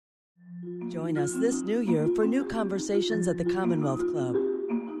Join us this new year for new conversations at the Commonwealth Club.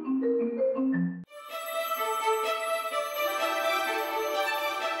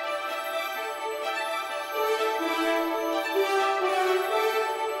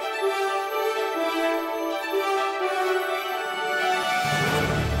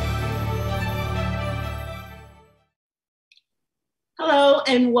 Hello,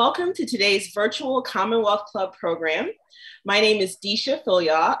 and welcome to today's virtual Commonwealth Club program. My name is Deisha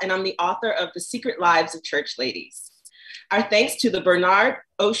Filyaw, and I'm the author of The Secret Lives of Church Ladies. Our thanks to the Bernard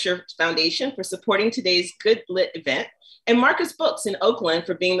Osher Foundation for supporting today's Good Lit event, and Marcus Books in Oakland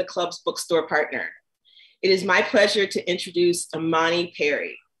for being the club's bookstore partner. It is my pleasure to introduce Imani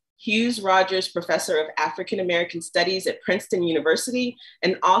Perry, Hughes Rogers Professor of African American Studies at Princeton University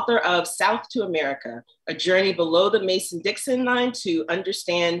and author of South to America, A Journey Below the Mason-Dixon line to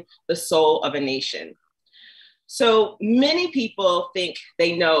Understand the Soul of a Nation. So many people think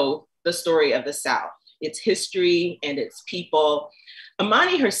they know the story of the South, its history and its people.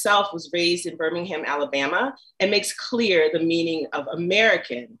 Imani herself was raised in Birmingham, Alabama, and makes clear the meaning of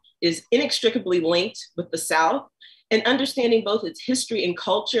American is inextricably linked with the South, and understanding both its history and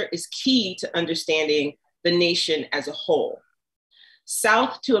culture is key to understanding the nation as a whole.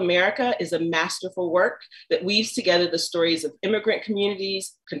 South to America is a masterful work that weaves together the stories of immigrant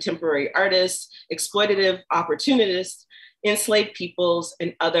communities, contemporary artists, exploitative opportunists, enslaved peoples,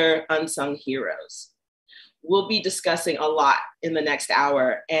 and other unsung heroes. We'll be discussing a lot in the next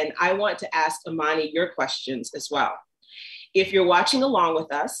hour, and I want to ask Imani your questions as well. If you're watching along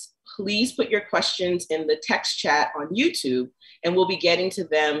with us, please put your questions in the text chat on YouTube, and we'll be getting to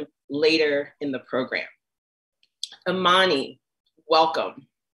them later in the program. Imani, welcome.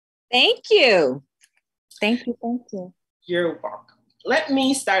 Thank you. Thank you. Thank you. You're welcome. Let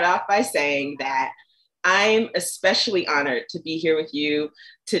me start off by saying that I'm especially honored to be here with you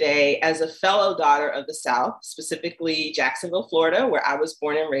today as a fellow daughter of the South, specifically Jacksonville, Florida, where I was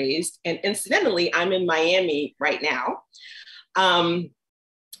born and raised. And incidentally, I'm in Miami right now.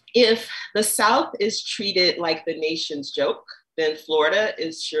 If the South is treated like the nation's joke, then Florida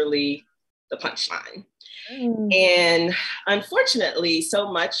is surely the punchline. And unfortunately,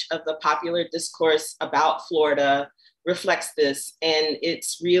 so much of the popular discourse about Florida reflects this, and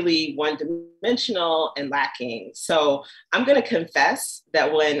it's really one-dimensional and lacking. So I'm going to confess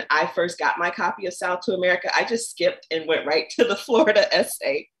that when I first got my copy of South to America, I just skipped and went right to the Florida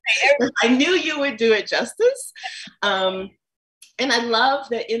essay. I knew you would do it justice. And I love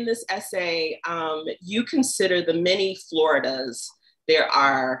that in this essay, you consider the many Floridas there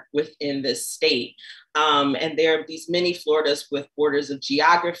are within this state. And there are these many Floridas with borders of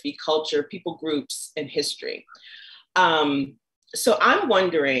geography, culture, people groups, and history. So I'm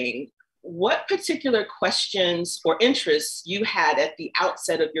wondering what particular questions or interests you had at the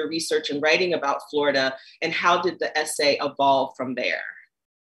outset of your research and writing about Florida, and how did the essay evolve from there?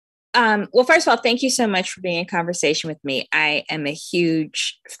 Well, first of all, thank you so much for being in conversation with me. I am a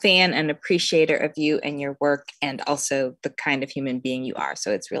huge fan and appreciator of you and your work, and also the kind of human being you are.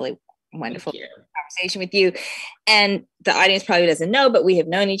 So it's really wonderful conversation with you. And the audience probably doesn't know, but we have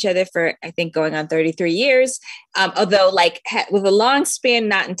known each other for, I think, going on 33 years. Although with a long span,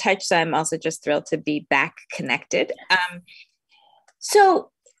 not in touch. So I'm also just thrilled to be back connected.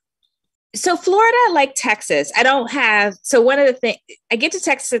 So Florida, like Texas, one of the things, I get to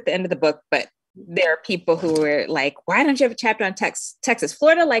Texas at the end of the book, but there are people who were like, why don't you have a chapter on Texas?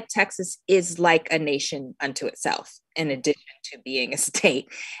 Florida, like Texas, is like a nation unto itself, in addition to being a state.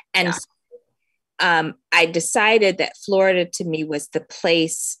 And I decided that Florida to me was the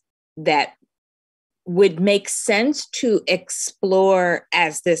place that would make sense to explore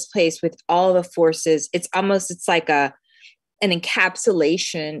as this place with all the forces. It's like an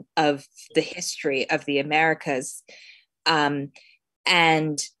encapsulation of the history of the Americas. And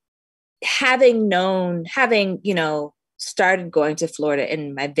having started going to Florida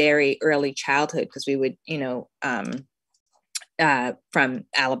in my very early childhood, because we would, from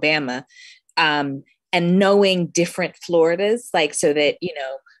Alabama, and knowing different Floridas, so that,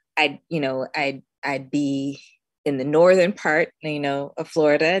 I'd be in the northern part, of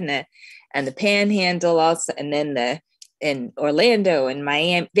Florida and the Panhandle also, and then in Orlando and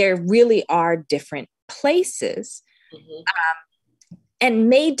Miami. There really are different places, and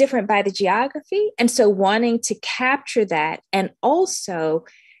made different by the geography. And so wanting to capture that, and also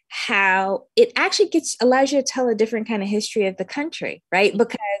how it actually allows you to tell a different kind of history of the country, right?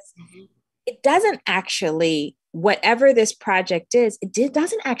 Because it doesn't actually, whatever this project is, it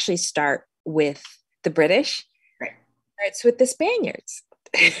doesn't actually start with the British. Right. It's with the Spaniards.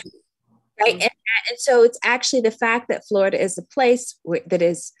 Right. And so it's actually the fact that Florida is a place that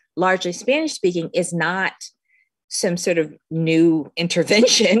is largely Spanish speaking is not some sort of new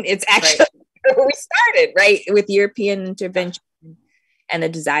intervention. It's actually where we started, right? With European intervention and a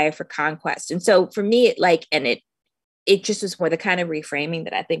desire for conquest. And so for me, it just was more the kind of reframing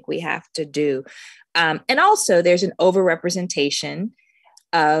that I think we have to do. And also there's an overrepresentation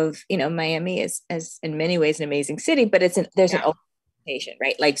of, Miami is in many ways an amazing city, but there's an overrepresentation,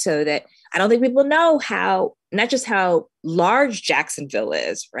 right? Like, so that I don't think people know not just how large Jacksonville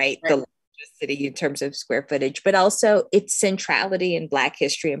is, right? The largest city in terms of square footage, but also its centrality in Black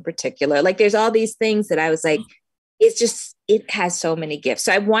history in particular. Like, there's all these things that I was like, it has so many gifts.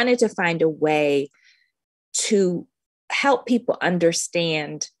 So I wanted to find a way to help people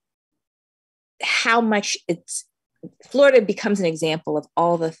understand how much Florida becomes an example of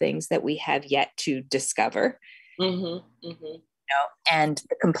all the things that we have yet to discover, and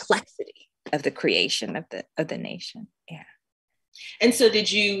the complexity of the creation of the nation. Yeah. And so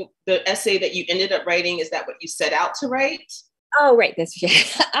the essay that you ended up writing, is that what you set out to write? Oh, right. That's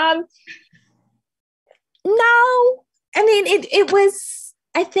no, I mean,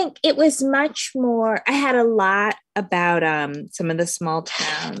 I think it was much more, I had a lot about some of the small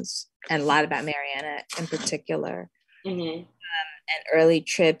towns and a lot about Mariana in particular, and early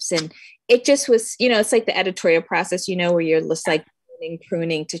trips. And it just was, it's like the editorial process, where you're just like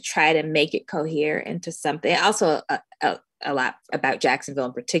pruning to try to make it cohere into something. Also a lot about Jacksonville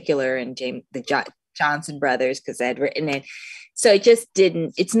in particular and the Johnson brothers, because I'd written it. So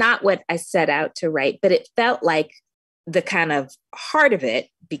it's not what I set out to write, but it felt like the kind of heart of it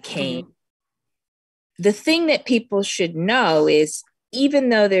became the thing that people should know is, even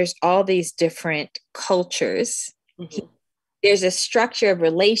though there's all these different cultures, there's a structure of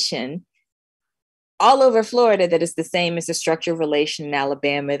relation all over Florida that is the same as the structure of relation in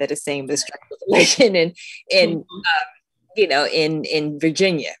Alabama, that is the same as the structure of relation in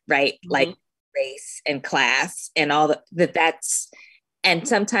Virginia, right? Like race and class and all that's, and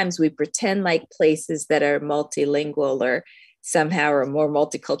sometimes we pretend like places that are multilingual or somehow or more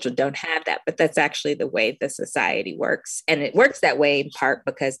multicultural don't have that, but that's actually the way the society works. And it works that way in part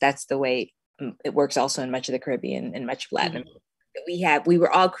because that's the way it works also in much of the Caribbean and much of Latin America. We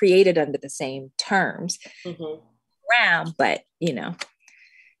were all created under the same terms around, but yeah.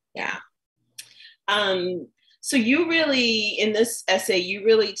 So you really, in this essay, you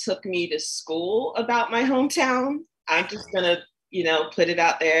really took me to school about my hometown. I'm just gonna put it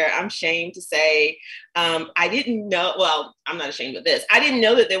out there. I'm ashamed to say, I didn't know, well, I'm not ashamed of this. I didn't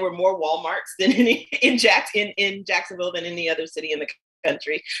know that there were more Walmarts than in Jacksonville than any other city in the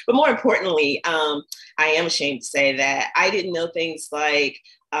country. But more importantly, I am ashamed to say that I didn't know things like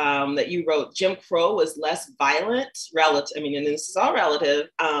that you wrote Jim Crow was less violent, and this is all relative,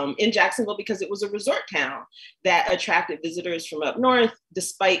 in Jacksonville because it was a resort town that attracted visitors from up north,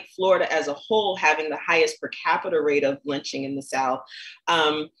 despite Florida as a whole having the highest per capita rate of lynching in the South.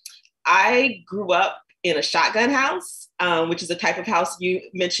 I grew up in a shotgun house, which is a type of house you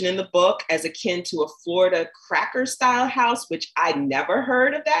mentioned in the book as akin to a Florida cracker style house, which I never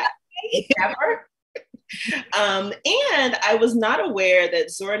heard of that, ever. And I was not aware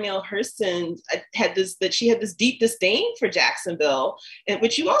that Zora Neale Hurston had this deep disdain for Jacksonville, and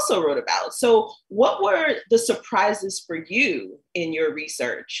which you also wrote about. So what were the surprises for you in your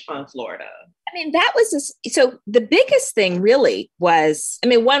research on Florida? I mean, so the biggest thing really was,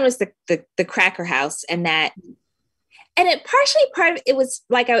 one was the cracker house, and it part of it was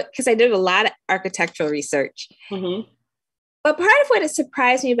like, because I did a lot of architectural research, but part of what it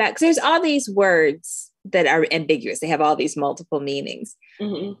surprised me about, because there's all these words that are ambiguous. They have all these multiple meanings.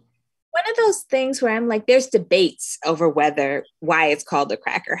 One of those things where I'm like, there's debates over why it's called the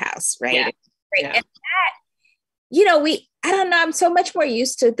cracker house, right? Yeah. And that, I don't know, I'm so much more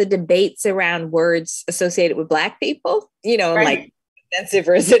used to the debates around words associated with Black people, like offensive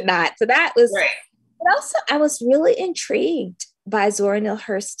or is it not? So that was, but also I was really intrigued by Zora Neale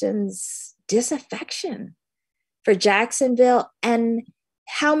Hurston's disaffection for Jacksonville and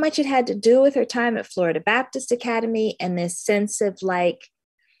how much it had to do with her time at Florida Baptist Academy and this sense of like,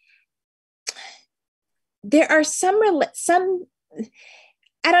 there are some,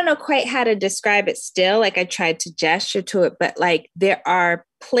 I don't know quite how to describe it still, like I tried to gesture to it, but like there are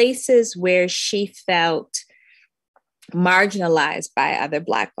places where she felt marginalized by other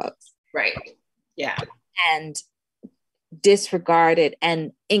Black folks. Right. Yeah. And disregarded.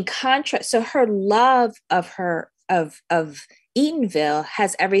 And in contrast, so her love of Eatonville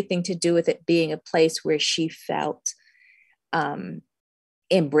has everything to do with it being a place where she felt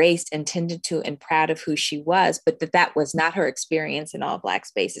embraced and tended to and proud of who she was, but that was not her experience in all Black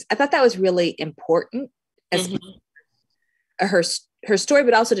spaces. I thought that was really important as her her story,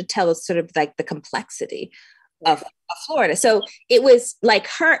 but also to tell us sort of like the complexity of Florida. So it was like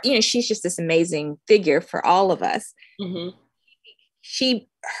her, you know, she's just this amazing figure for all of us. Mm-hmm.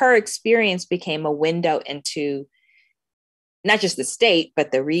 Her experience became a window into not just the state,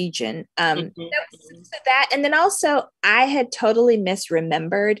 but the region. That, and then also I had totally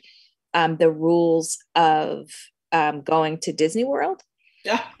misremembered the rules of going to Disney World.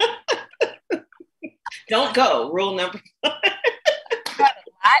 Yeah. Don't go, rule number one.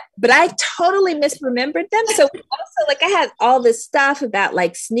 But I totally misremembered them. So also, like, I had all this stuff about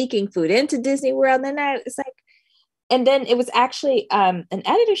like sneaking food into Disney World, and then and then it was actually an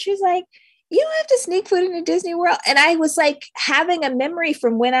editor. She was like, "You don't have to sneak food into Disney World," and I was like having a memory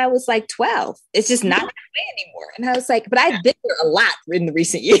from when I was like 12. It's just not that way anymore. And I was like, but I've been there a lot in the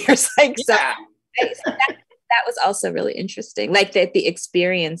recent years. Like, so that was also really interesting. Like that, the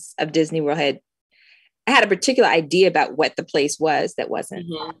experience of Disney World I had a particular idea about what the place was that wasn't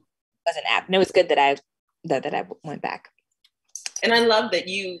apt. And it was good that I went back. And I love that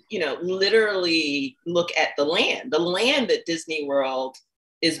you literally look at the land that Disney World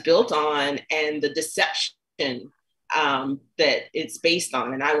is built on, and the deception that it's based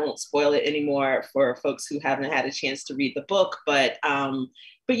on. And I won't spoil it anymore for folks who haven't had a chance to read the book, but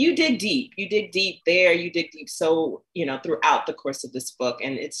you dig deep. You dig deep there. You dig deep so, throughout the course of this book.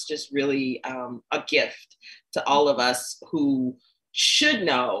 And it's just really a gift to all of us who should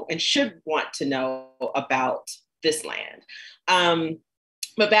know and should want to know about this land.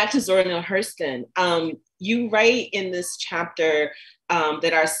 But back to Zora Neale Hurston, you write in this chapter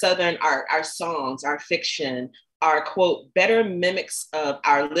that our Southern art, our songs, our fiction are, quote, better mimics of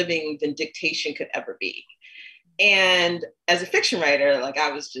our living than dictation could ever be. And as a fiction writer, like,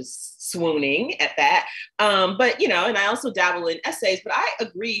 I was just swooning at that. But, and I also dabble in essays, but I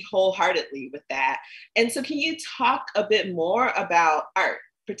agree wholeheartedly with that. And so can you talk a bit more about art,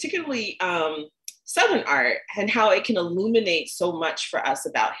 particularly Southern art, and how it can illuminate so much for us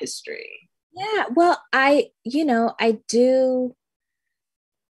about history? Yeah, well, I do.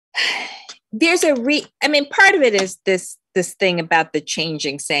 There's part of it is this thing about the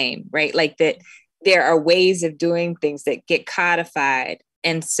changing same, right? Like that there are ways of doing things that get codified.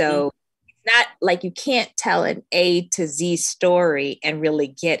 And so it's not like you can't tell an A to Z story and really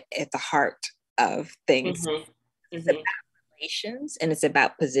get at the heart of things. It's about relations, and it's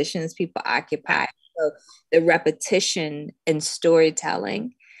about positions people occupy. So the repetition in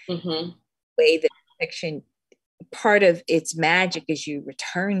storytelling, way that fiction, part of its magic is you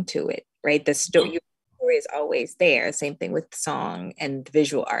return to it, right? The story is always there. Same thing with song and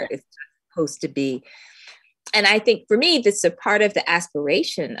visual art. It's supposed to be. And I think for me, this is a part of the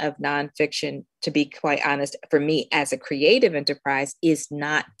aspiration of nonfiction, to be quite honest, for me as a creative enterprise, is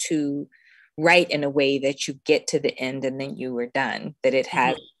not to write in a way that you get to the end and then you were done, that it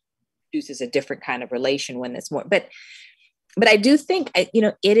has produces a different kind of relation when it's more, but I do think, it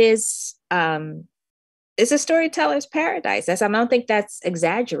is, it's a storyteller's paradise. I don't think that's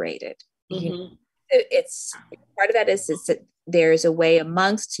exaggerated. It's part of that is there's a way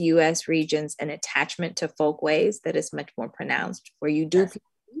amongst U.S. regions an attachment to folkways that is much more pronounced, where you do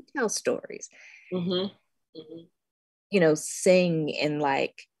tell stories, sing in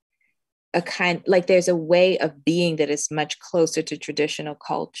like a kind, like there's a way of being that is much closer to traditional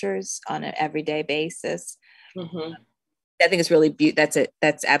cultures on an everyday basis. I think it's really that's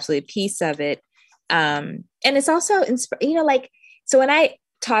absolutely a piece of it. And it's also, so when I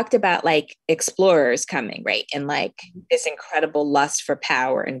talked about like explorers coming, right, and like this incredible lust for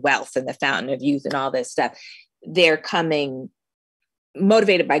power and wealth and the fountain of youth and all this stuff, they're coming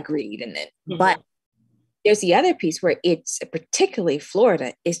motivated by greed. And then, but there's the other piece where it's, particularly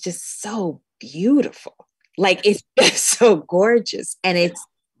Florida, is just so beautiful. Like, it's just so gorgeous. And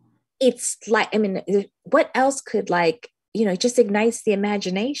it's like, what else could, like, it just ignites the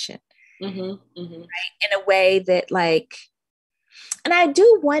imagination, right? In a way that, like, and I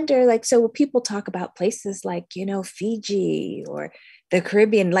do wonder, like, so when people talk about places like, Fiji or the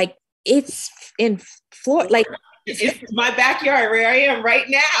Caribbean, like, it's in Florida, like, it's my backyard where I am right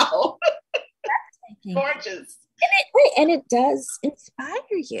now. Gorgeous. And it does inspire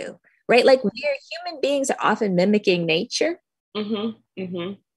you, right? Like, we're human beings are often mimicking nature. There's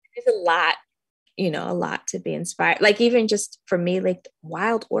a lot to be inspired. Like, even just for me, like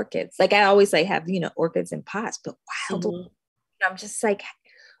wild orchids. Like, I always like have, orchids in pots, but wild. I'm just like,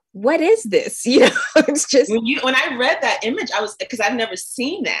 what is this? It's just when I read that image, I was, because I've never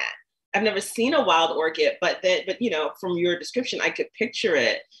seen that. I've never seen a wild orchid, but from your description, I could picture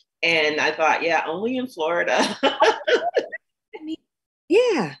it. And I thought, yeah, only in Florida.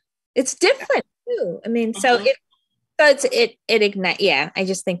 Yeah, it's different too. So So it ignites. Yeah, I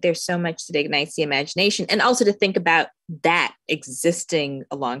just think there's so much that ignites the imagination, and also to think about that existing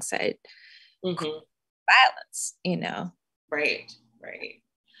alongside violence. Right, right.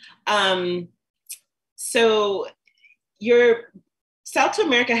 So your South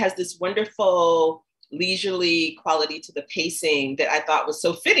America has this wonderful leisurely quality to the pacing that I thought was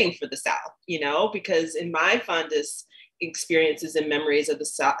so fitting for the South, because in my fondest experiences and memories of the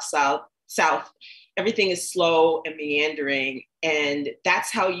South, everything is slow and meandering, and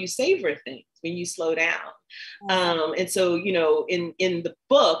that's how you savor things, when you slow down. And so, in the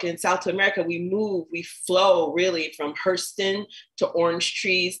book, in South America, we flow really from Hurston to orange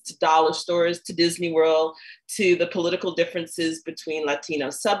trees to dollar stores to Disney World to the political differences between Latino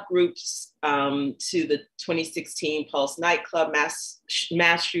subgroups, to the 2016 Pulse nightclub mass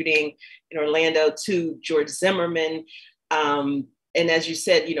shooting in Orlando, to George Zimmerman. And as you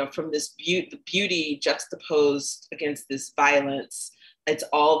said, from this beauty juxtaposed against this violence, it's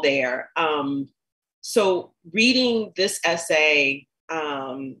all there. So reading this essay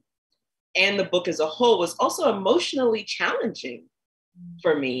and the book as a whole was also emotionally challenging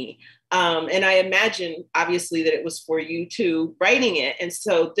for me. And I imagine, obviously, that it was for you too, writing it. And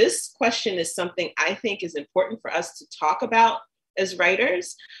so this question is something I think is important for us to talk about as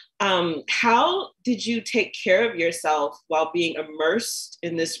writers. How did you take care of yourself while being immersed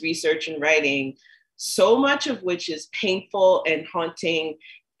in this research and writing, so much of which is painful and haunting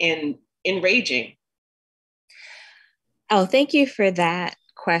and enraging? Oh, thank you for that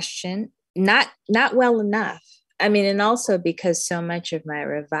question. Not well enough. I mean, and also because so much of my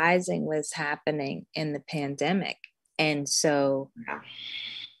revising was happening in the pandemic. And so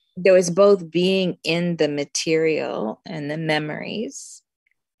there was both being in the material and the memories.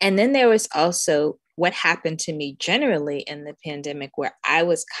 And then there was also what happened to me generally in the pandemic, where I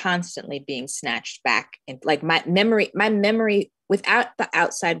was constantly being snatched back. And like my memory without the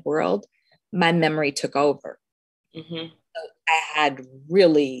outside world, my memory took over. Mm-hmm. I had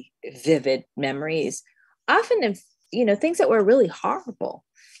really vivid memories, often of, things that were really horrible,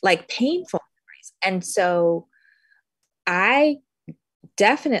 like painful memories. And so I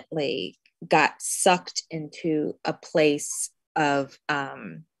definitely got sucked into a place of,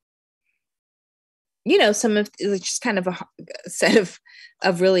 some of just kind of a set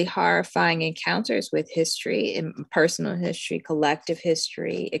of really horrifying encounters with history and personal history, collective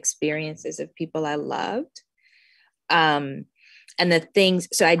history, experiences of people I loved. And the things,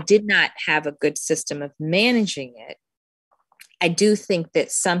 so I did not have a good system of managing it. I do think that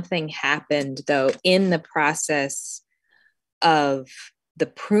something happened, though, in the process of the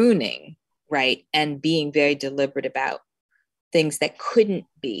pruning, right? And being very deliberate about things that couldn't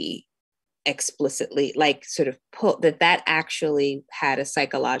be explicitly, like sort of that actually had a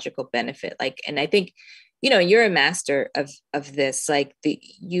psychological benefit. Like, and I think, you're a master of this, like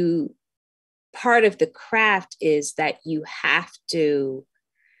part of the craft is that you have to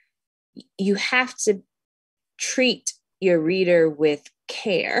treat your reader with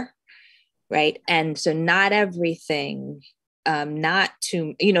care, right? And so not everything, not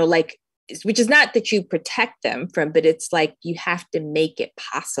to, which is not that you protect them from, but it's like you have to make it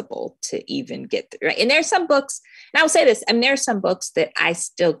possible to even get right. And there's some books, and I will say this, there are some books that I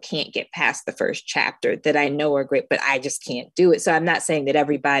still can't get past the first chapter that I know are great, but I just can't do it. So I'm not saying that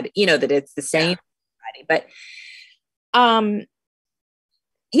everybody, that it's the same, but but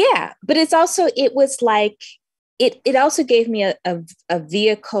it's also, it was like, it also gave me a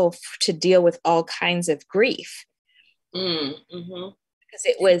vehicle to deal with all kinds of grief. Mm-hmm. Because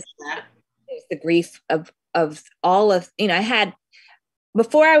it was the grief of all of, I had,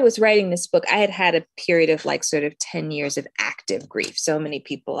 before I was writing this book, I had a period of like sort of 10 years of active grief. So many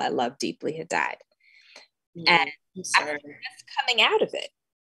people I love deeply had died. And I was just coming out of it.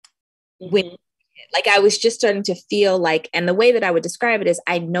 When, like, I was just starting to feel like, and the way that I would describe it is,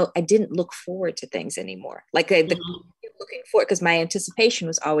 I know I didn't look forward to things anymore. Like looking forward, because my anticipation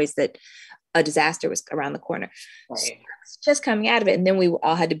was always that a disaster was around the corner. Right. So I was just coming out of it. And then we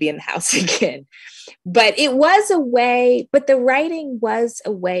all had to be in the house again. But it was a way, but the writing was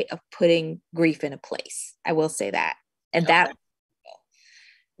a way of putting grief in a place. I will say that. And that,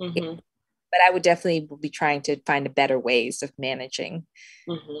 but I would definitely be trying to find better ways of managing.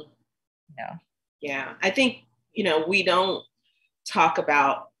 Yeah, I think, we don't talk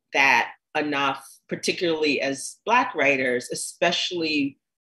about that enough, particularly as Black writers, especially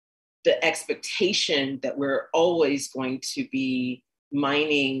the expectation that we're always going to be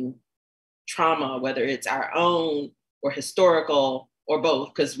mining trauma, whether it's our own or historical or both,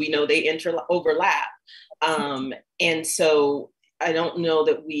 because we know they overlap. And so I don't know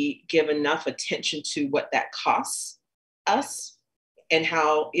that we give enough attention to what that costs us and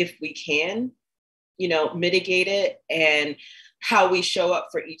how, if we can, mitigate it, and how we show up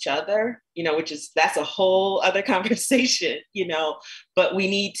for each other, that's a whole other conversation, but we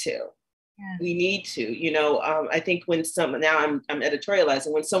need to. Yeah. We need to, I think now I'm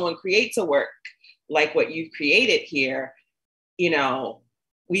editorializing, when someone creates a work like what you've created here,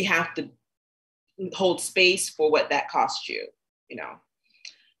 we have to hold space for what that costs you,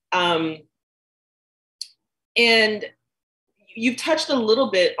 and you've touched a little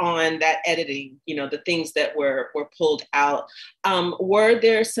bit on that editing, the things that were pulled out. Were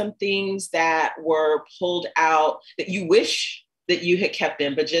there some things that were pulled out that you wish that you had kept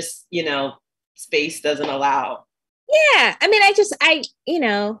in, but just, space doesn't allow? Yeah. I mean, I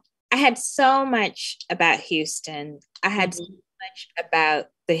had so much about Houston. I had so much about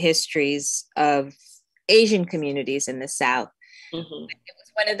the histories of Asian communities in the South. Mm-hmm. It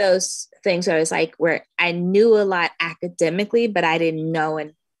was one of those things where I was like, where I knew a lot academically, but I didn't know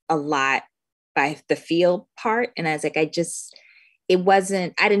a lot by the field part. And I was like, I didn't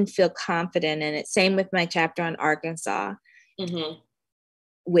feel confident in it. Same with my chapter on Arkansas,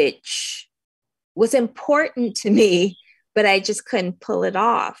 which was important to me, but I just couldn't pull it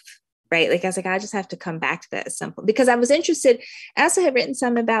off. Right. Like I was like, I just have to come back to that at some point, because I was interested. I also had written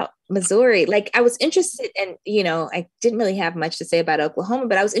some about Missouri. Like I was interested in, I didn't really have much to say about Oklahoma,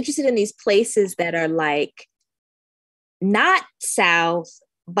 but I was interested in these places that are like not South,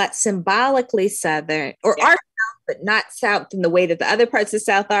 but symbolically Southern, or are South, but not South in the way that the other parts of the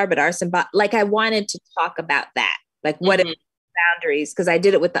South are, but are like I wanted to talk about that. Like what are the boundaries? Because I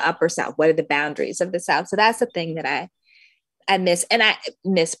did it with the Upper South. What are the boundaries of the South? So that's the thing that I miss, and I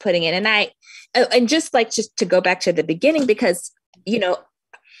miss putting in. And just to go back to the beginning, because,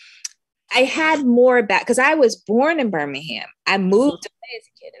 I had more about, because I was born in Birmingham. I moved away as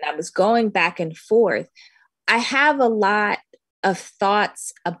a kid and I was going back and forth. I have a lot of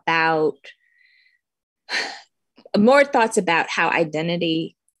more thoughts about how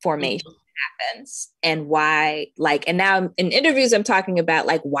identity formation happens and why, and now in interviews, I'm talking about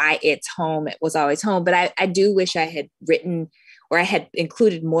why it's home. It was always home. But I do wish I had written, or I had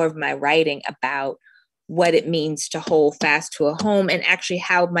included more of my writing about what it means to hold fast to a home, and actually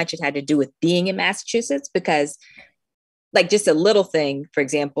how much it had to do with being in Massachusetts. Because just a little thing, for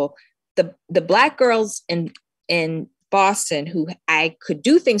example, the Black girls in Boston who I could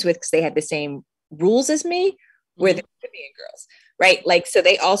do things with because they had the same rules as me were the Caribbean girls. Right. So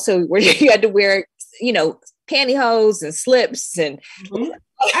they also you had to wear, pantyhose and slips and I remember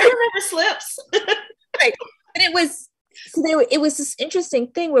slips. Right. But it was this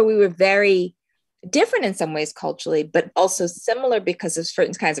interesting thing where we were very different in some ways culturally, but also similar because of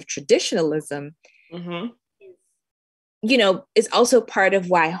certain kinds of traditionalism, is also part of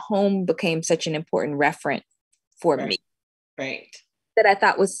why home became such an important referent for me. Right. That I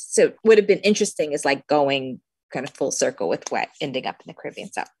thought would have been interesting, is going kind of full circle with what ending up in the Caribbean.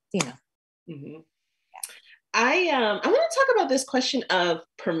 So, I want to talk about this question of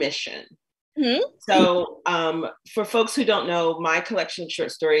permission. So for folks who don't know, my collection of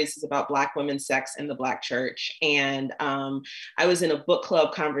short stories is about Black women's sex in the Black church. And I was in a book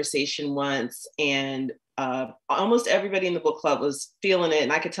club conversation once, and almost everybody in the book club was feeling it.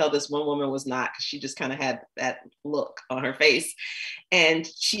 And I could tell this one woman was not, because she just kind of had that look on her face. And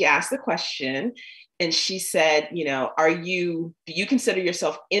she asked the question, and she said, do you consider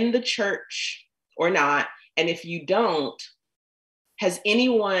yourself in the church or not? And if you don't, has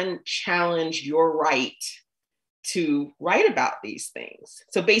anyone challenged your right to write about these things?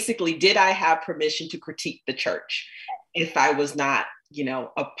 So basically, did I have permission to critique the church if I was not,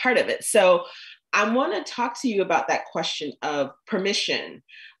 a part of it? So I want to talk to you about that question of permission.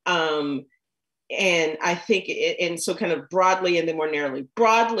 And I think, and so kind of broadly and then more narrowly.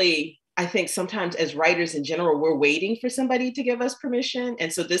 Broadly, I think sometimes as writers in general, we're waiting for somebody to give us permission. And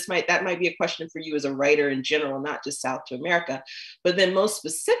so that might be a question for you as a writer in general, not just South to America. But then most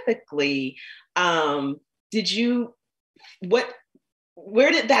specifically, where did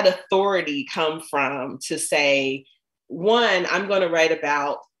that authority come from to say, one, I'm going to write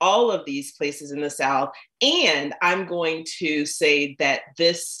about all of these places in the South, and I'm going to say that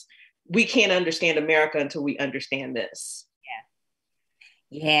we can't understand America until we understand this?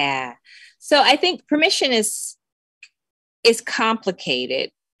 Yeah. So I think permission is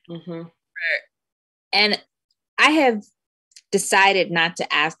complicated. And I have decided not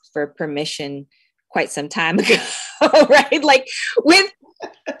to ask for permission quite some time ago, right? When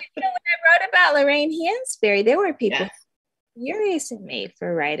I wrote about Lorraine Hansberry, there were people furious at me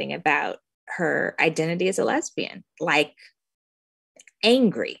for writing about her identity as a lesbian,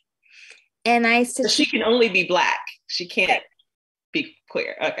 angry. And I said, she can only be Black. She can't be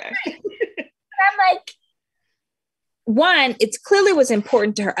queer. Okay. I'm like, one, it clearly was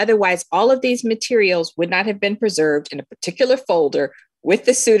important to her. Otherwise, all of these materials would not have been preserved in a particular folder with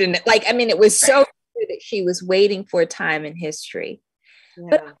the pseudonym. Like, I mean, it was so clear that she was waiting for a time in history. Yeah.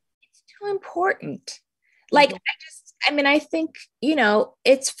 But it's too important. Like, I think,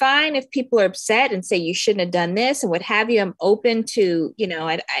 it's fine if people are upset and say you shouldn't have done this and what have you. I'm open to,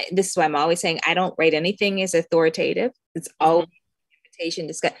 this is why I'm always saying I don't write anything as authoritative. It's always invitation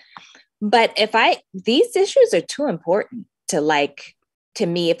discuss. But these issues are too important to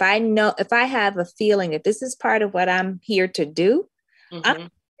me, if I have a feeling that this is part of what I'm here to do, I'm going to do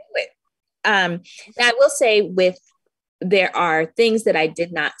it. Now I will say there are things that I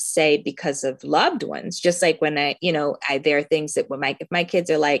did not say because of loved ones, just like when there are things that if my kids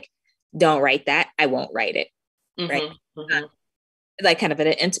are like, don't write that, I won't write it. Right. Like kind of at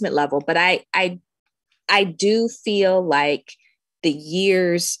an intimate level. But I do feel like the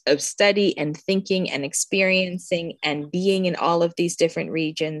years of study and thinking and experiencing and being in all of these different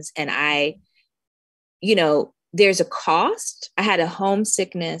regions. And there's a cost. I had a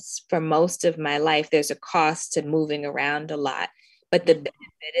homesickness for most of my life. There's a cost to moving around a lot, but the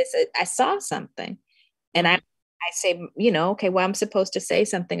benefit is I saw something and I say, okay, well, I'm supposed to say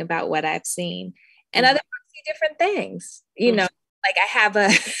something about what I've seen, and other people see different things, like I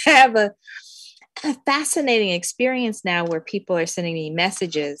have a fascinating experience now where people are sending me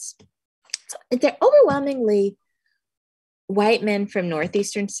messages. So they're overwhelmingly white men from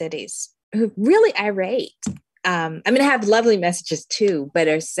northeastern cities who are really irate. I have lovely messages too, but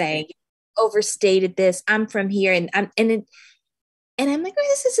are saying overstated this. I'm from here, and I'm like, oh,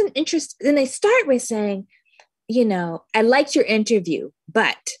 this is an interest. Then they start with saying, I liked your interview,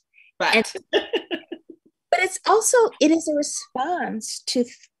 but it's also it is a response to,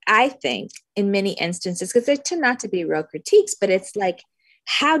 I think, in many instances, because they tend not to be real critiques, but it's like,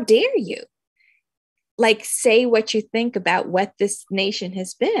 how dare you? Like, say what you think about what this nation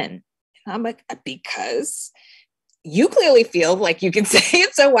has been. And I'm like, because you clearly feel like you can say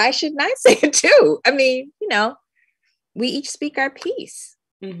it, so why shouldn't I say it too? I mean, we each speak our piece.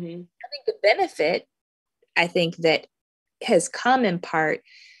 I think the benefit, that has come in part,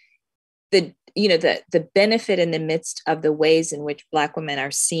 the benefit in the midst of the ways in which Black women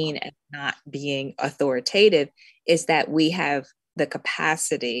are seen as not being authoritative is that we have the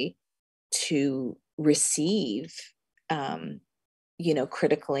capacity to receive,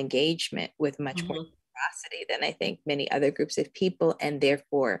 critical engagement with much more curiosity than I think many other groups of people, and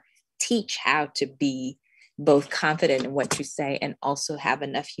therefore teach how to be both confident in what you say and also have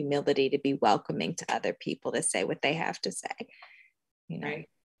enough humility to be welcoming to other people to say what they have to say. Right.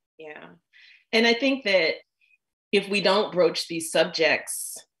 Yeah. And I think that if we don't broach these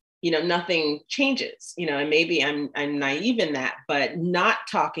subjects, nothing changes, and maybe I'm naive in that, but not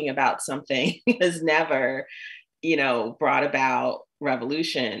talking about something has never, brought about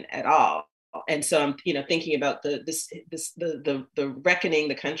revolution at all. And so I'm, thinking about the reckoning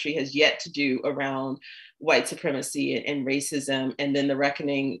the country has yet to do around white supremacy and racism, and then the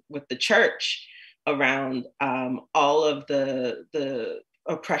reckoning with the church around all of the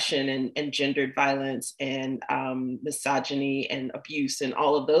oppression and gendered violence and misogyny and abuse and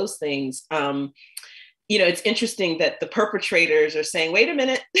all of those things. It's interesting that the perpetrators are saying, wait a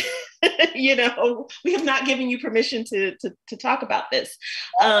minute, we have not given you permission to talk about this.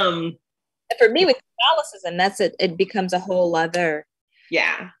 For me with Catholicism, it becomes a whole other.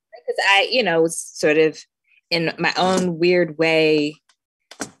 Yeah. Because I, was sort of in my own weird way,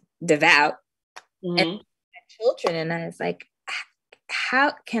 devout and children. And I was like,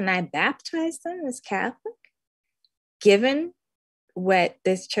 how can I baptize them as Catholic, given what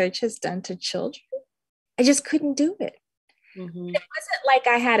this church has done to children? I just couldn't do it. It wasn't like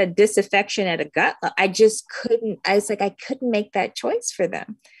I had a disaffection at a gut level. I just couldn't. I was like, I couldn't make that choice for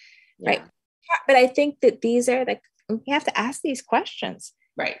them. Yeah. Right. But I think that these are we have to ask these questions.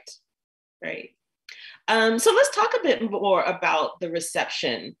 Right. So let's talk a bit more about the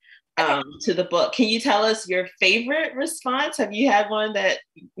reception to the book. Can you tell us your favorite response? Have you had one that,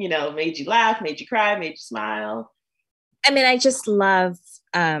 made you laugh, made you cry, made you smile? I just love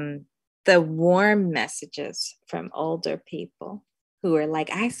the warm messages from older people who are like,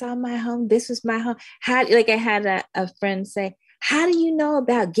 I saw my home. This was my home. I had a friend say, how do you know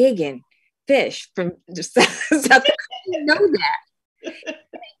about gigging fish from South Africa? How do you know that? And it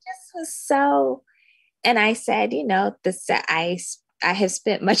just was so, and I said, I have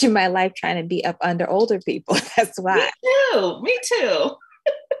spent much of my life trying to be up under older people. That's why. Me too.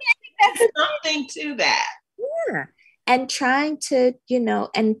 There's something to that. Yeah. And trying to,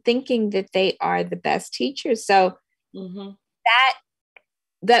 and thinking that they are the best teachers. So, Mm-hmm.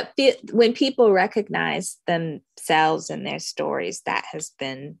 When people recognize themselves and their stories, that has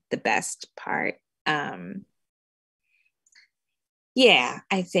been the best part. Yeah,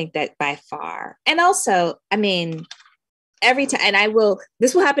 I think that by far. And also, I mean, every time, and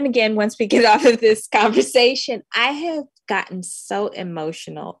this will happen again once we get off of this conversation, I have gotten so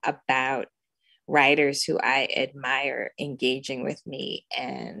emotional about writers who I admire engaging with me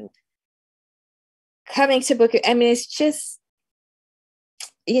and coming to book. I mean, it's just,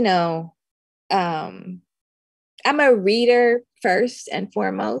 I'm a reader first and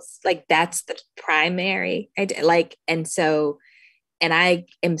foremost. Like, that's the primary. And I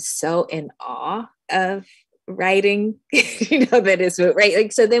am so in awe of writing, that is right.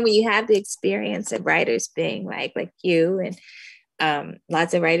 Like, so then when you have the experience of writers being like you, and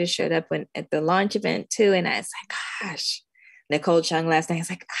lots of writers showed up at the launch event too. And I was like, gosh, Nicole Chung last night, I was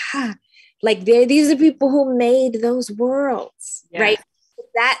like, like these are people who made those worlds, right?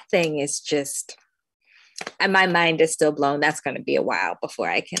 That thing is just, and my mind is still blown. That's going to be a while before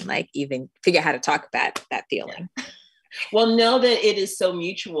I can like even figure out how to talk about that feeling. Yeah. Well, know that it is so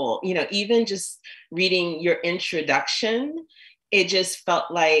mutual. Even just reading your introduction, it just felt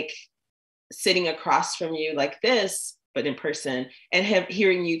like sitting across from you like this, but in person, and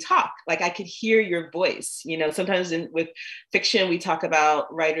hearing you talk. Like, I could hear your voice. Sometimes with fiction, we talk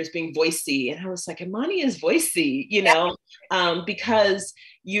about writers being voicey, and I was like, Imani is voicey, because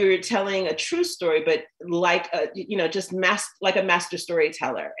you're telling a true story, but like just like a master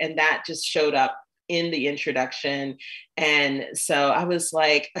storyteller, and that just showed up in the introduction. And so I was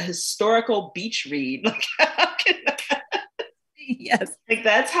like, a historical beach read. Like, how can yes, like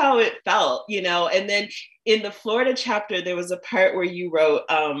that's how it felt, And then in the Florida chapter, there was a part where you wrote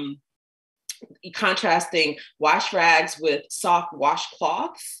contrasting wash rags with soft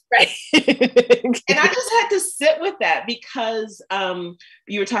washcloths. Right. And I just had to sit with that because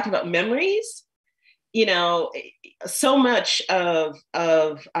you were talking about memories. So much of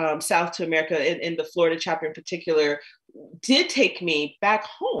South to America, in the Florida chapter in particular, did take me back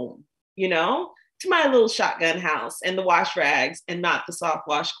home, to my little shotgun house and the wash rags and not the soft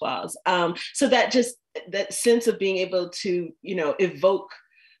washcloths. So that sense of being able to, evoke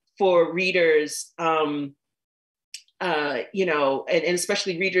for readers, and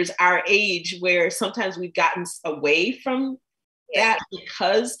especially readers our age, where sometimes we've gotten away from that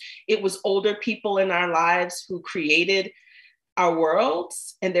because it was older people in our lives who created our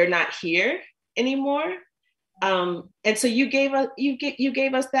worlds, and they're not here anymore. And so you gave us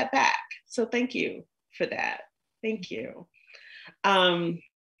that back. So thank you for that. Thank you. All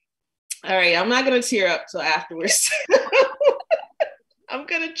right, I'm not gonna tear up till afterwards. I'm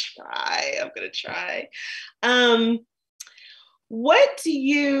gonna try. What do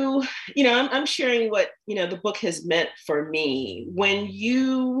you, I'm sharing what, the book has meant for me. When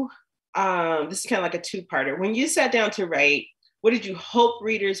you, this is kind of like a two-parter. When you sat down to write, what did you hope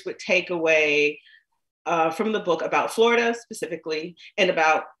readers would take away from the book about Florida specifically, and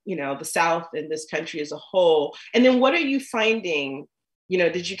about, the South and this country as a whole? And then what are you finding,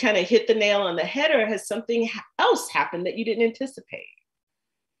 did you kind of hit the nail on the head, or has something else happened that you didn't anticipate?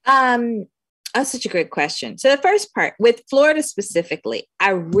 That's such a great question. So the first part with Florida specifically,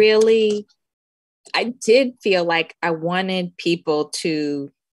 I did feel like I wanted people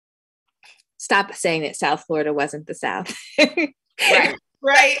to stop saying that South Florida wasn't the South.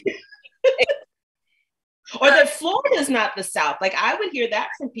 Right. Or that Florida is not the South. Like, I would hear that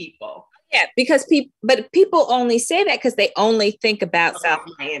from people. Yeah, because people only say that because they only think about South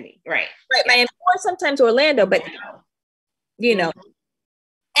Miami. Right. Miami, or sometimes Orlando, but Mm-hmm.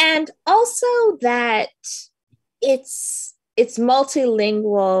 And also that it's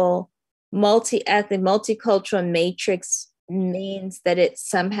multilingual, multi-ethnic, multicultural matrix means that it's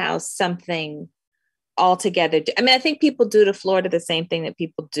somehow something altogether. I mean, I think people do to Florida the same thing that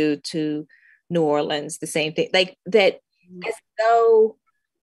people do to New Orleans, the same thing, like that, as though,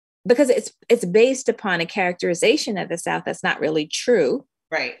 because it's based upon a characterization of the South that's not really true.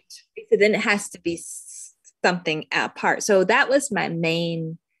 Right. So then it has to be something apart. So that was my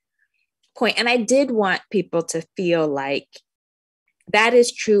main point. And I did want people to feel like that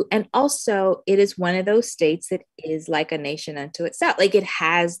is true. And also it is one of those states that is like a nation unto itself. Like, it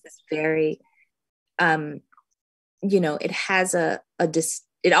has this very, it has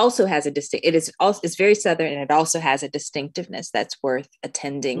it also has a distinct, it's very Southern, and it also has a distinctiveness that's worth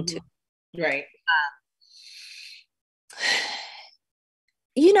attending to. Right.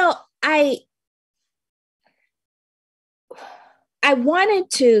 I wanted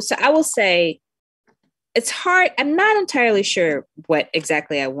to, so I will say, it's hard. I'm not entirely sure what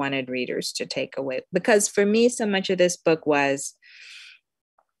exactly I wanted readers to take away, because for me, so much of this book was,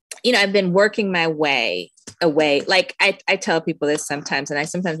 I've been working my way away. Like I tell people this sometimes, and I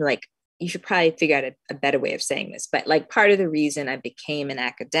sometimes am like, you should probably figure out a better way of saying this. But like part of the reason I became an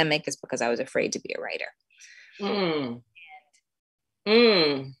academic is because I was afraid to be a writer.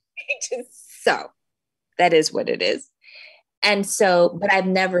 So that is what it is. And so, but I've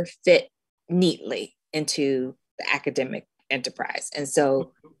never fit neatly into the academic enterprise. And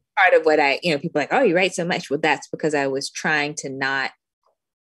so part of what people are like, oh, you write so much. Well, that's because I was trying to not,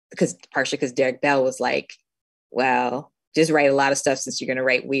 partially because Derek Bell was like, well, just write a lot of stuff since you're going to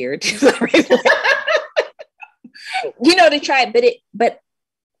write weird. To try it, but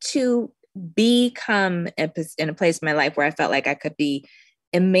to become in a place in my life where I felt like I could be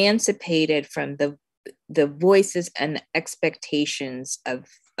emancipated from the voices and expectations of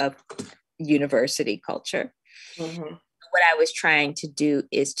university culture. Mm-hmm. What I was trying to do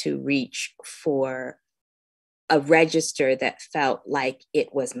is to reach for a register that felt like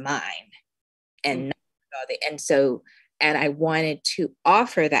it was mine, and and I wanted to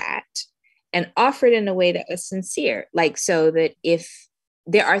offer that, and offer it in a way that was sincere, like so that if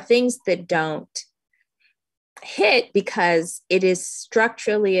there are things that don't hit because it is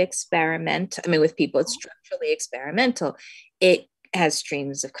structurally experimental. I mean, with people, it's structurally experimental. It has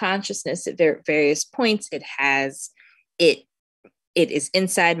streams of consciousness at various points. It is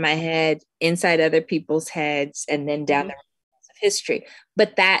inside my head, inside other people's heads, and then down the road of history.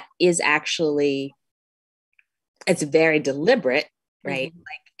 But that is actually, it's very deliberate, right?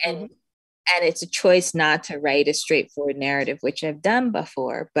 And it's a choice not to write a straightforward narrative, which I've done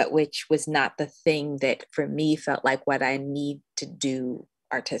before, but which was not the thing that for me felt like what I need to do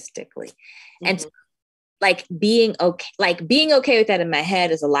artistically. And being okay with that in my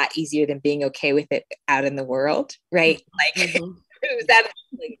head is a lot easier than being okay with it out in the world, right? I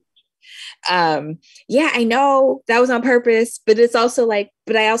know that was on purpose, but it's also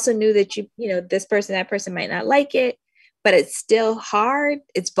but I also knew that this person, that person might not like it, but it's still hard.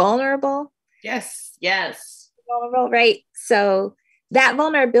 It's vulnerable. Yes. Vulnerable, right? So that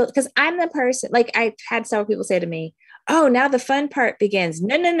vulnerability, because I'm the person, I've had several people say to me, oh, now the fun part begins.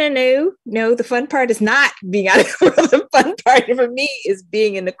 No. The fun part is not being out of the world. The fun part for me is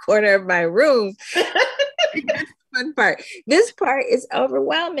being in the corner of my room. That's the fun part. This part is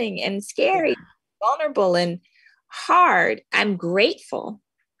overwhelming and scary, vulnerable and hard. I'm grateful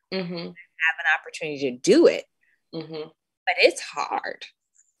to have an opportunity to do it, but it's hard.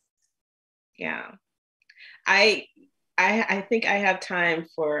 Yeah. I think I have time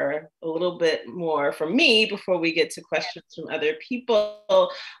for a little bit more from me before we get to questions from other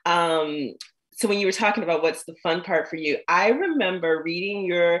people. So when you were talking about what's the fun part for you, I remember reading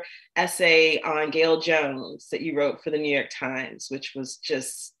your essay on Gail Jones that you wrote for the New York Times, which was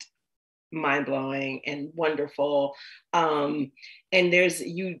just mind-blowing and wonderful. And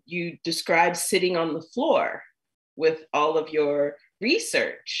you described sitting on the floor with all of your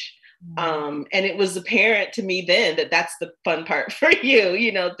research. And it was apparent to me then that that's the fun part for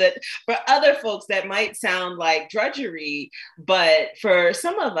you, that for other folks that might sound like drudgery, but for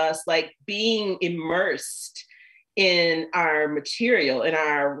some of us, like being immersed in our material, in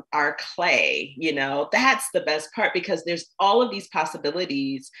our clay, that's the best part, because there's all of these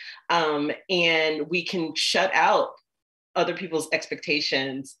possibilities, and we can shut out other people's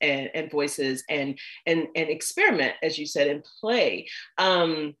expectations and voices and experiment, as you said, and play.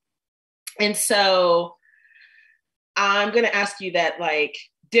 And so I'm going to ask you that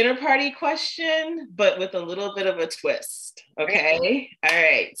dinner party question, but with a little bit of a twist. Okay. All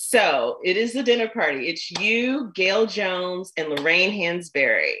right. So it is the dinner party. It's you, Gail Jones, and Lorraine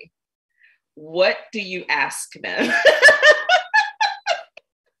Hansberry. What do you ask them?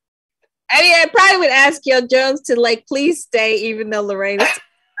 I probably would ask Gail Jones to please stay, even though Lorraine is.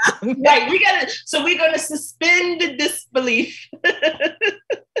 Right. We're going to suspend the disbelief.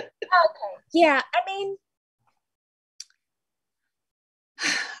 Okay. Yeah. I mean,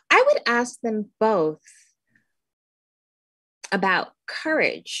 I would ask them both about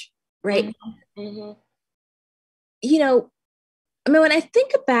courage, right? When I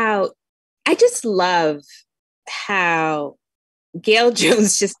think about, I just love how Gail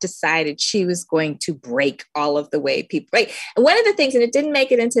Jones just decided she was going to break all of the way people, right? And one of the things, and it didn't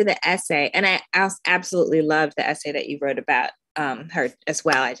make it into the essay, and I absolutely loved the essay that you wrote about her as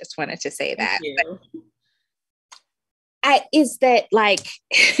well. I just wanted to say that. Is that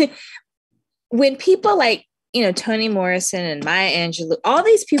when people Toni Morrison and Maya Angelou, all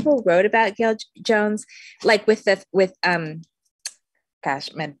these people wrote about Gail Jones,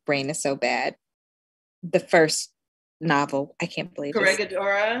 gosh, my brain is so bad. the first novel. I can't believe it.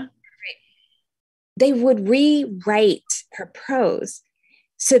 Corregidora. They would rewrite her prose.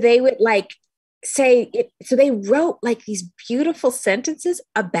 So they would like say it. So they wrote like these beautiful sentences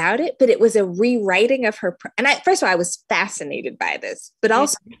about it, but it was a rewriting of her. And first of all, I was fascinated by this, but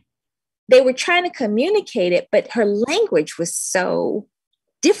also they were trying to communicate it, but her language was so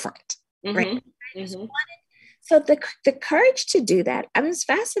different. Right? So the courage to do that, I was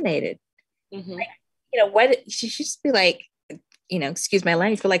fascinated. Like, what she should just be like, excuse my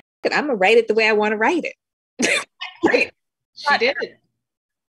language, but like, I'm gonna write it the way I want to write it. Right. She did.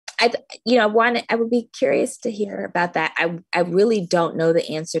 I would be curious to hear about that. I really don't know the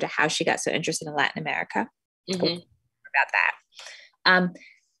answer to how she got so interested in Latin America. About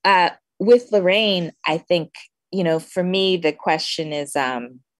that. With Lorraine, I think, for me, the question is,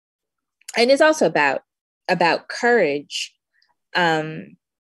 and it's also about courage. But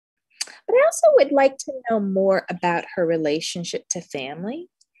I also would like to know more about her relationship to family.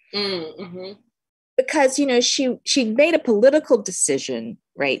 Because, she made a political decision,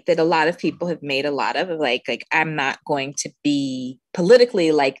 right, that a lot of people have made a lot of, like I'm not going to be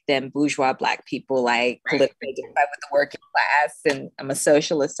politically like them bourgeois Black people, like politically identified with the working class, and I'm a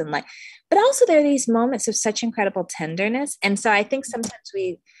socialist, and like, but also there are these moments of such incredible tenderness. And so I think sometimes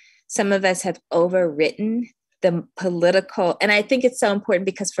some of us have overwritten the political, and I think it's so important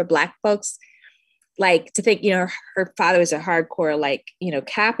because for Black folks, like to think, her father was a hardcore, like,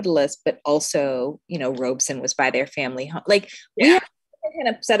 capitalist, but also, Robeson was by their family home. Like we have a kind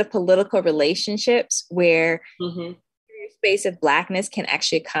of set of political relationships where the space of Blackness can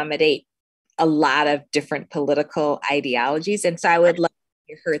actually accommodate a lot of different political ideologies. And so I would love to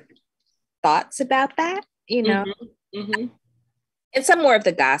hear her thoughts about that, and some more of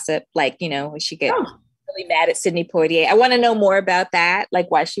the gossip, like, when she gets really mad at Sidney Poitier. I want to know more about that,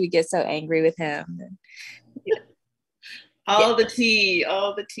 like why she would get so angry with him. All the tea.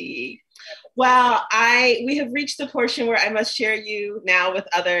 Well, we have reached the portion where I must share you now with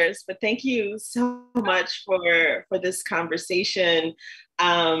others, but thank you so much for this conversation.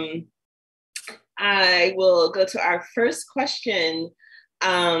 I will go to our first question.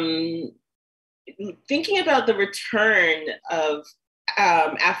 Thinking about the return of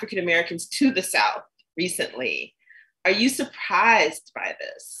African Americans to the South recently, are you surprised by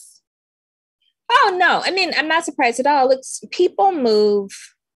this? Oh, no. I mean, I'm not surprised at all. People move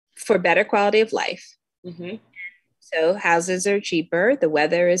for better quality of life. So houses are cheaper. The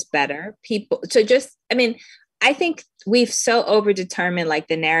weather is better. I think we've so overdetermined like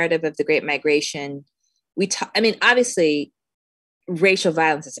the narrative of the Great Migration. Obviously racial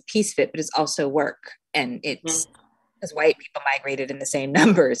violence is a piece of it, but it's also work. And it's because white people migrated in the same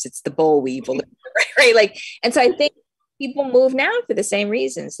numbers. It's the boll weevil, right? Like, and so I think people move now for the same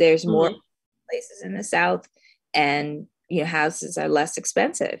reasons. There's more places in the South, and houses are less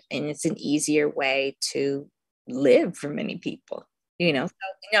expensive, and it's an easier way to live for many people. So,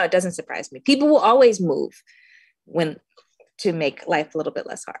 it doesn't surprise me. People will always move to make life a little bit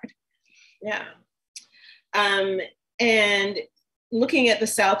less hard. Yeah, and looking at the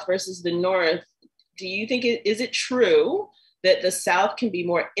South versus the North, do you think is it true that the South can be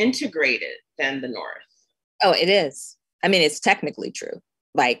more integrated than the North? Oh, it is. I mean, it's technically true.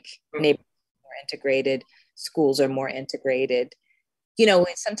 Like neighborhoods are more integrated, schools are more integrated.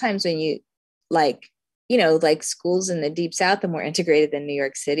 Sometimes when you like schools in the Deep South are more integrated than New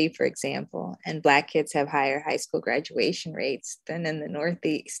York City, for example, and Black kids have higher high school graduation rates than in the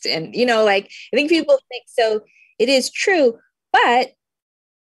Northeast. And, I think people think so. It is true. But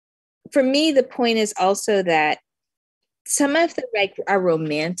for me, the point is also that some of our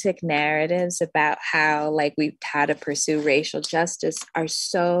romantic narratives about how to pursue racial justice are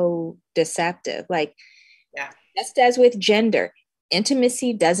so deceptive. Just as with gender,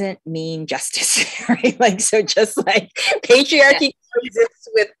 intimacy doesn't mean justice, right? So just like patriarchy exists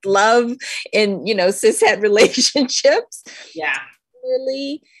with love in, cishet relationships. Yeah.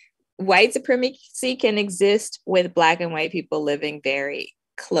 Really, white supremacy can exist with Black and white people living very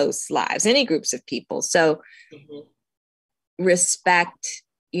close lives, any groups of people. So respect,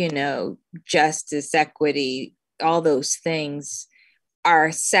 justice, equity, all those things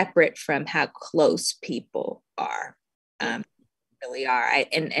are separate from how close people are. Really are.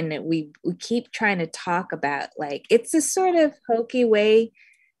 And we keep trying to talk about it's a sort of hokey way,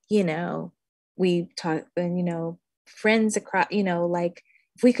 we talk, friends across,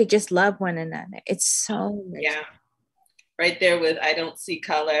 if we could just love one another. It's so much. Yeah. right there with I don't see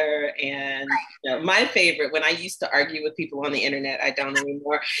color. And my favorite, when I used to argue with people on the internet, I don't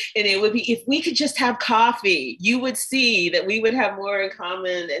anymore. And it would be, if we could just have coffee, you would see that we would have more in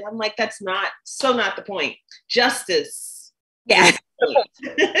common. And I'm like, that's not the point. Justice. Yeah.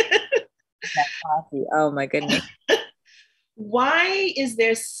 Coffee. Oh my goodness. Why is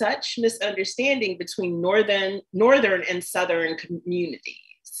there such misunderstanding between northern and southern communities?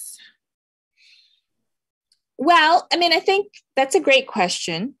 Well, I mean, I think that's a great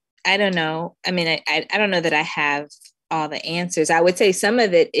question. I don't know. I mean, I don't know that I have all the answers. I would say some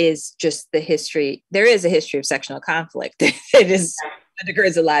of it is just the history. There is a history of sectional conflict. It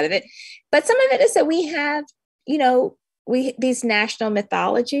occurs a lot of it. But some of it is that we have, these national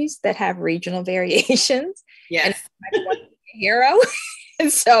mythologies that have regional variations. Yes. And hero.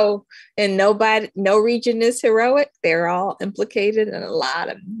 And no region is heroic. They're all implicated in a lot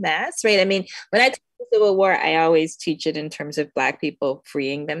of mess, right? I mean, when I teach the Civil War, I always teach it in terms of Black people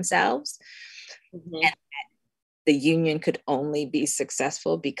freeing themselves. Mm-hmm. And the Union could only be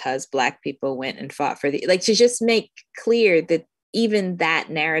successful because Black people went and fought for to just make clear that even that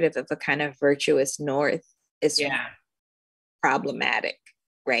narrative of a kind of virtuous North is problematic,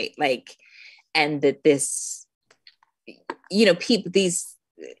 right? And that this,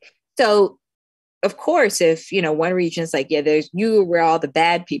 so of course, if, one region is there's you where all the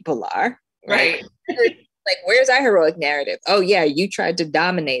bad people are, right? Where's our heroic narrative? Oh yeah, you tried to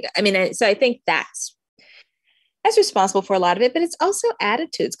dominate. I mean, so I think that's responsible for a lot of it, but it's also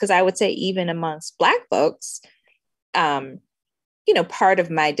attitudes, because I would say even amongst Black folks, part of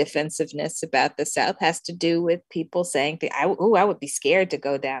my defensiveness about the South has to do with people saying, I would be scared to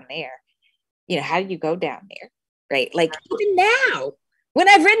go down there. How do you go down there? Right. Even now, when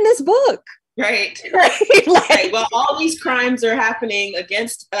I've written this book. Right. Right. Well, all these crimes are happening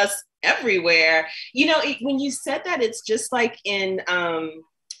against us everywhere. When you said that, it's just like in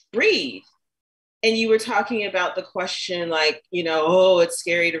Breathe. And you were talking about the question, it's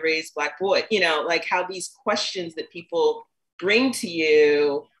scary to raise Black boy, how these questions that people bring to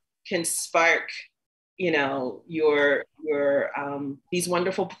you can spark, your these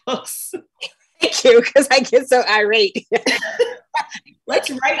wonderful books. Thank you, because I get so irate.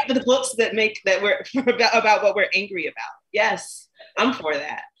 Let's write the books that we're about what we're angry about. Yes, I'm for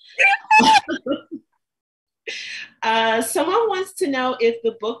that. Someone wants to know if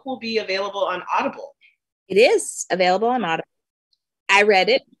the book will be available on Audible. It is available on Audible. I read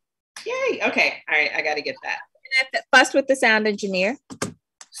it. Yay. Okay. All right. I got to get that. And I fussed with the sound engineer.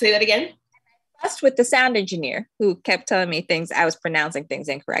 Say that again. I fussed with the sound engineer who kept telling me I was pronouncing things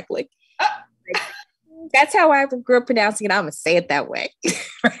incorrectly. Oh. That's how I grew up pronouncing it. I'm going to say it that way.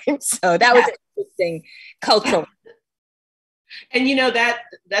 Right? So that was an interesting cultural. And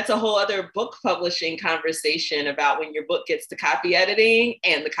that's a whole other book publishing conversation about when your book gets to copy editing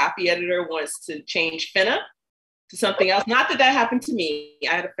and the copy editor wants to change finna to something else. Not that that happened to me.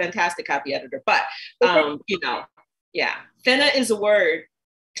 I had a fantastic copy editor, but finna is a word.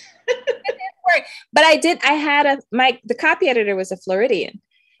 But the copy editor was a Floridian.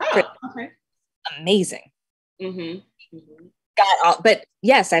 Oh, okay. Amazing. Mm-hmm. Mm-hmm. But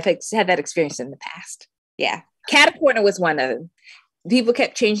yes, I've had that experience in the past. Yeah. Cat Corner was one of them. People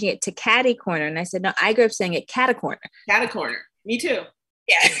kept changing it to Catty Corner. And I said, no, I grew up saying it Cat Corner. Cat Corner. Me too.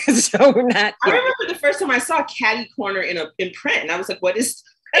 Yeah. So we're not. I remember the first time I saw Catty Corner in print, and I was like, what is,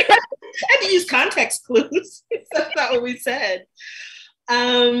 I had to use context clues. That's not what we said.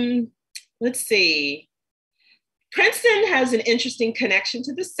 Let's see. Princeton has an interesting connection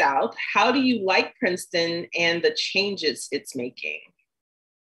to the South. How do you like Princeton and the changes it's making?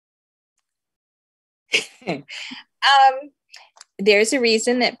 There's a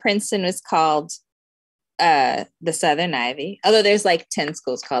reason that Princeton was called the Southern Ivy, although there's 10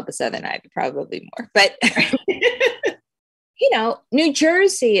 schools called the Southern Ivy, probably more. But New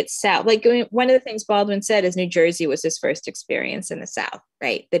Jersey itself, one of the things Baldwin said is New Jersey was his first experience in the South,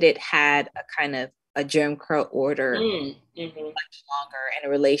 right? That it had a kind of a Jim Crow order much longer,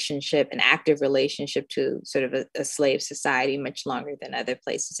 and an active relationship to sort of a slave society much longer than other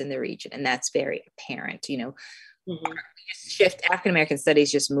places in the region. And that's very apparent, African-American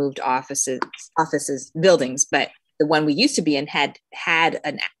studies just moved offices, buildings, but the one we used to be in had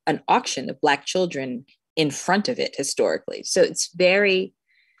an auction of Black children in front of it historically. So it's very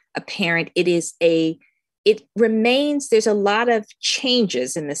apparent. It remains, there's a lot of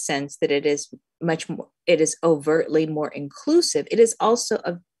changes in the sense that it is overtly more inclusive. It is also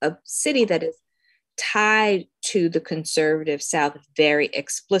a city that is tied to the conservative South very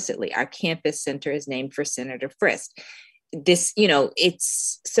explicitly. Our campus center is named for Senator Frist. It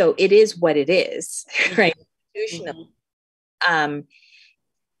is what it is, right? Institutional. I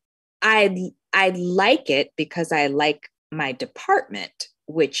like it because I like my department,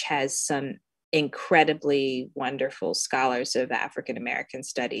 which has some incredibly wonderful scholars of African American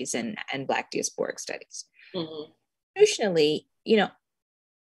studies and Black diasporic studies. Mm-hmm. Institutionally,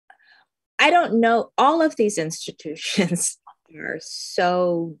 I don't know, all of these institutions are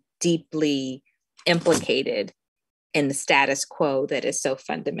so deeply implicated in the status quo that is so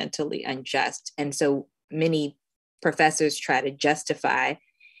fundamentally unjust. And so many professors try to justify,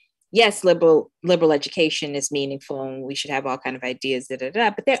 yes, liberal education is meaningful and we should have all kinds of ideas,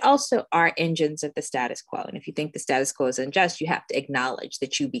 but there also are engines of the status quo. And if you think the status quo is unjust, you have to acknowledge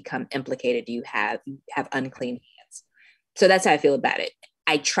that you become implicated, you have unclean hands. So that's how I feel about it.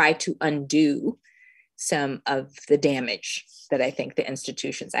 I try to undo some of the damage that I think the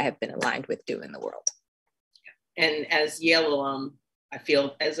institutions I have been aligned with do in the world. And as Yale alum,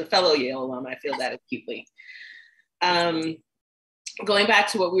 as a fellow Yale alum, I feel that acutely. Going back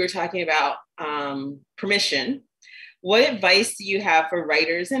to what we were talking about, permission, what advice do you have for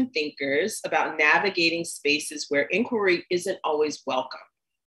writers and thinkers about navigating spaces where inquiry isn't always welcome?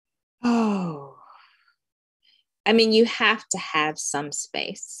 Oh, I mean, you have to have some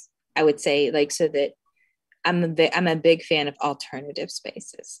space, I would say, so that I'm a big fan of alternative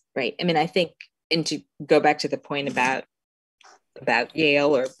spaces, right? I mean, I think, and to go back to the point about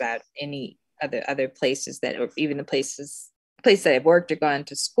Yale or about any other places or even the places that I've worked or gone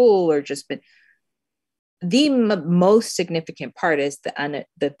to school or just been, the most significant part is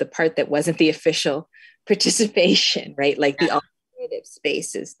the part that wasn't the official participation, right? Like the alternative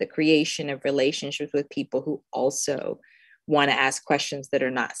spaces, the creation of relationships with people who also want to ask questions that are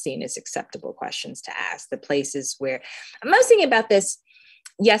not seen as acceptable questions to ask. The places where I was thinking about this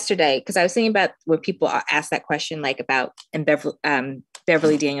yesterday, because I was thinking about when people ask that question, like about, and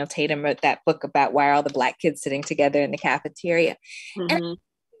Beverly Daniel Tatum wrote that book about why are all the Black kids sitting together in the cafeteria. Mm-hmm. And I'm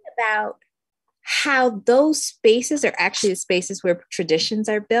thinking about how those spaces are actually the spaces where traditions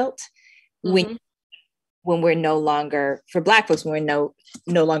are built. Mm-hmm. when we're no longer, for Black folks, when we're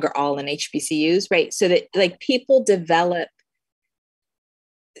no longer all in HBCUs, right? So that like people develop,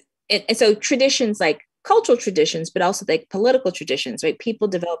 and so traditions like cultural traditions, but also like political traditions, right? People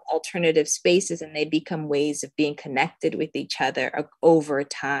develop alternative spaces and they become ways of being connected with each other over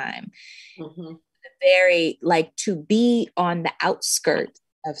time. Mm-hmm. Very like to be on the outskirts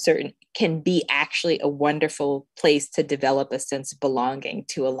of certain can be actually a wonderful place to develop a sense of belonging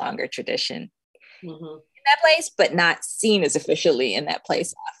to a longer tradition. Mm-hmm. In that place, but not seen as officially in that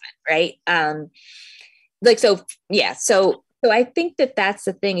place often, right? So I think that's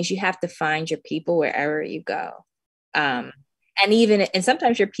the thing, is you have to find your people wherever you go. And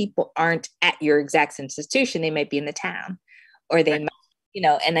sometimes your people aren't at your exact institution. They might be in the town or they might,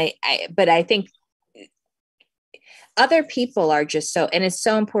 but I think other people are just so, and it's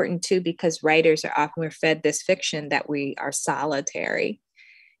so important too, because writers are often, we're fed this fiction that we are solitary,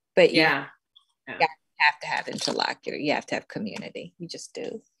 but you have to have interlocutor. You have to have community. You just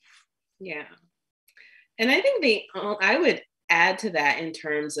do. Yeah. And I think I would add to that in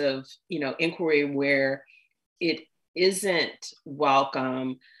terms of, inquiry where it isn't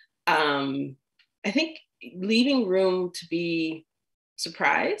welcome. I think leaving room to be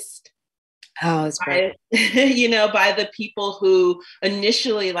surprised. Oh, it's great. By the people who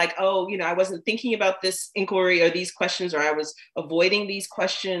initially like, I wasn't thinking about this inquiry or these questions, or I was avoiding these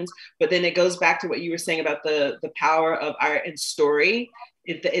questions. But then it goes back to what you were saying about the power of art and story,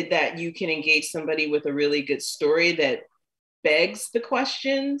 that you can engage somebody with a really good story that begs the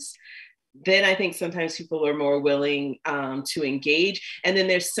questions. Then I think sometimes people are more willing to engage. And then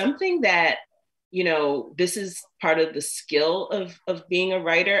there's something that, this is part of the skill of being a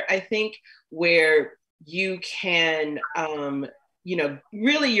writer, I think, where you can,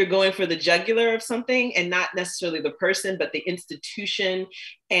 really you're going for the jugular of something and not necessarily the person, but the institution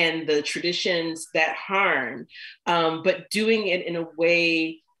and the traditions that harm, but doing it in a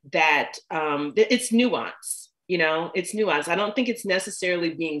way that it's nuance. It's nuanced. I don't think it's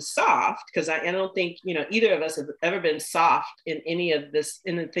necessarily being soft, because I don't think, either of us have ever been soft in any of this,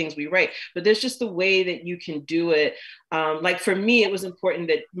 in the things we write, but there's just the way that you can do it. Like for me, it was important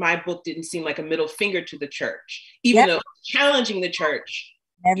that my book didn't seem like a middle finger to the church, even though it was challenging the church,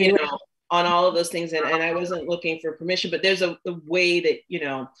 on all of those things. And I wasn't looking for permission, but there's a way that,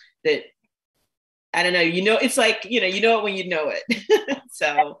 that, I don't know, it's like, you know it when you know it.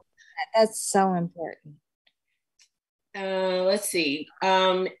 So that's so important. Let's see.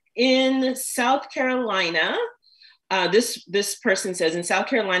 In South Carolina, This person says, in South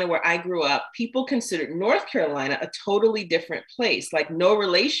Carolina, where I grew up, people considered North Carolina a totally different place, like no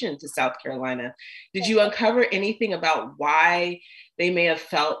relation to South Carolina. Did you uncover anything about why they may have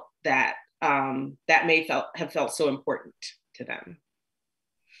felt that have felt so important to them?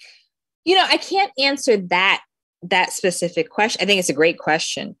 I can't answer that specific question. I think it's a great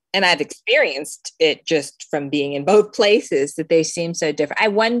question. And I've experienced it just from being in both places, that they seem so different. I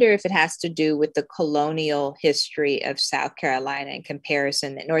wonder if it has to do with the colonial history of South Carolina in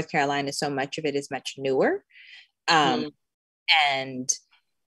comparison, that North Carolina, so much of it is much newer. And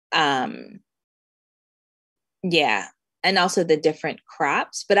also the different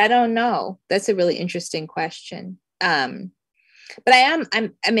crops, but I don't know. That's a really interesting question. But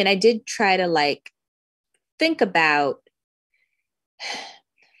I did try to think about,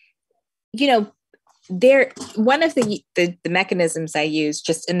 one of the mechanisms I use,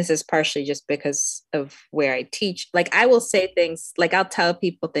 and this is partially just because of where I teach, I will say things, I'll tell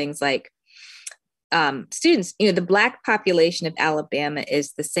people things like, students, the Black population of Alabama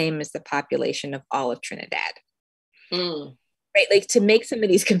is the same as the population of all of Trinidad. Right? To make some of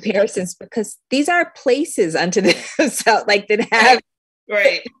these comparisons, because these are places unto themselves, that have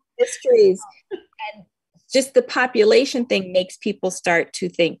histories. And just the population thing makes people start to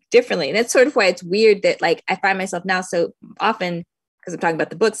think differently. And that's sort of why it's weird that I find myself now so often, because I'm talking about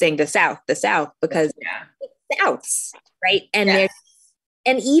the book, saying the South, because it's Souths, right? And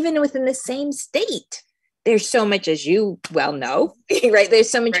and even within the same state, there's so much, as you well know, right? There's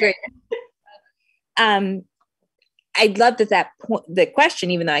so much. I'd love the question,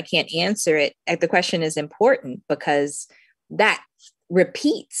 even though I can't answer it, the question is important because that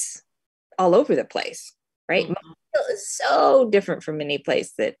repeats all over the place, right? Mobile is so different from any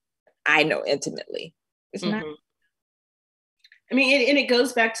place that I know intimately. It's not. I mean, and it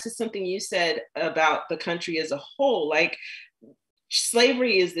goes back to something you said about the country as a whole.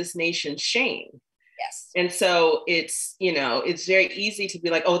 Slavery is this nation's shame. Yes. And so it's very easy to be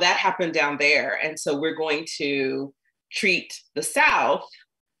like, oh, that happened down there. And so we're going to treat the South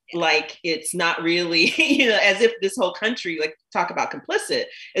like it's not really, as if this whole country, talk about complicit,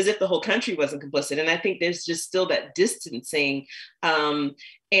 as if the whole country wasn't complicit. And I think there's just still that distancing. And,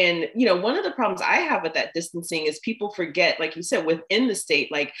 one of the problems I have with that distancing is people forget, like you said, within the state,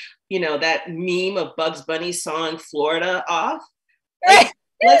 that meme of Bugs Bunny sawing Florida off.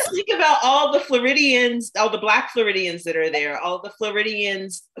 Let's think about all the Floridians, all the Black Floridians that are there, all the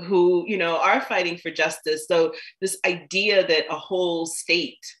Floridians who, are fighting for justice. So this idea that a whole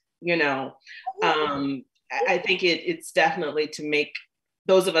state, I think it's definitely to make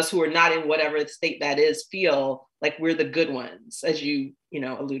those of us who are not in whatever state that is feel like we're the good ones, as you,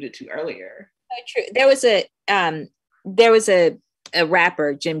 alluded to earlier. So true. There was a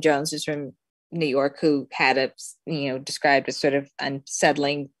rapper, Jim Jones, who's from New York, who had described a sort of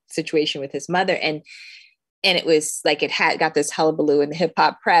unsettling situation with his mother. And it was it had got this hullabaloo in the hip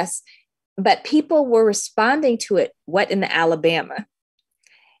hop press, but people were responding to it. What in the Alabama?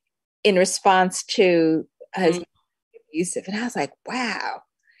 In response to his abusive. And I was like, wow.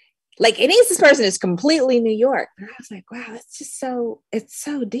 And this person is completely New York. And I was like, wow, it's just it's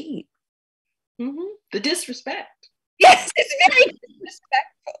so deep. The disrespect. Yes, it's very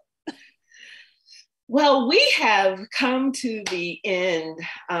disrespectful. Well, we have come to the end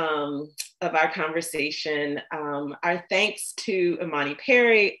of our conversation. Our thanks to Imani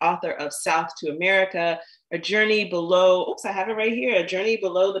Perry, author of South to America, A Journey Below, I have it right here, A Journey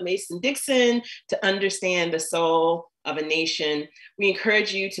Below the Mason-Dixon to Understand the Soul of a Nation. We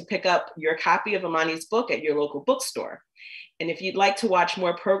encourage you to pick up your copy of Imani's book at your local bookstore. And if you'd like to watch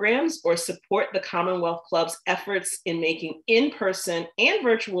more programs or support the Commonwealth Club's efforts in making in-person and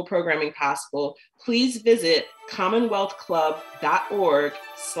virtual programming possible, please visit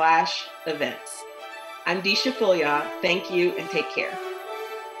commonwealthclub.org/events. I'm Disha Filya. Thank you and take care.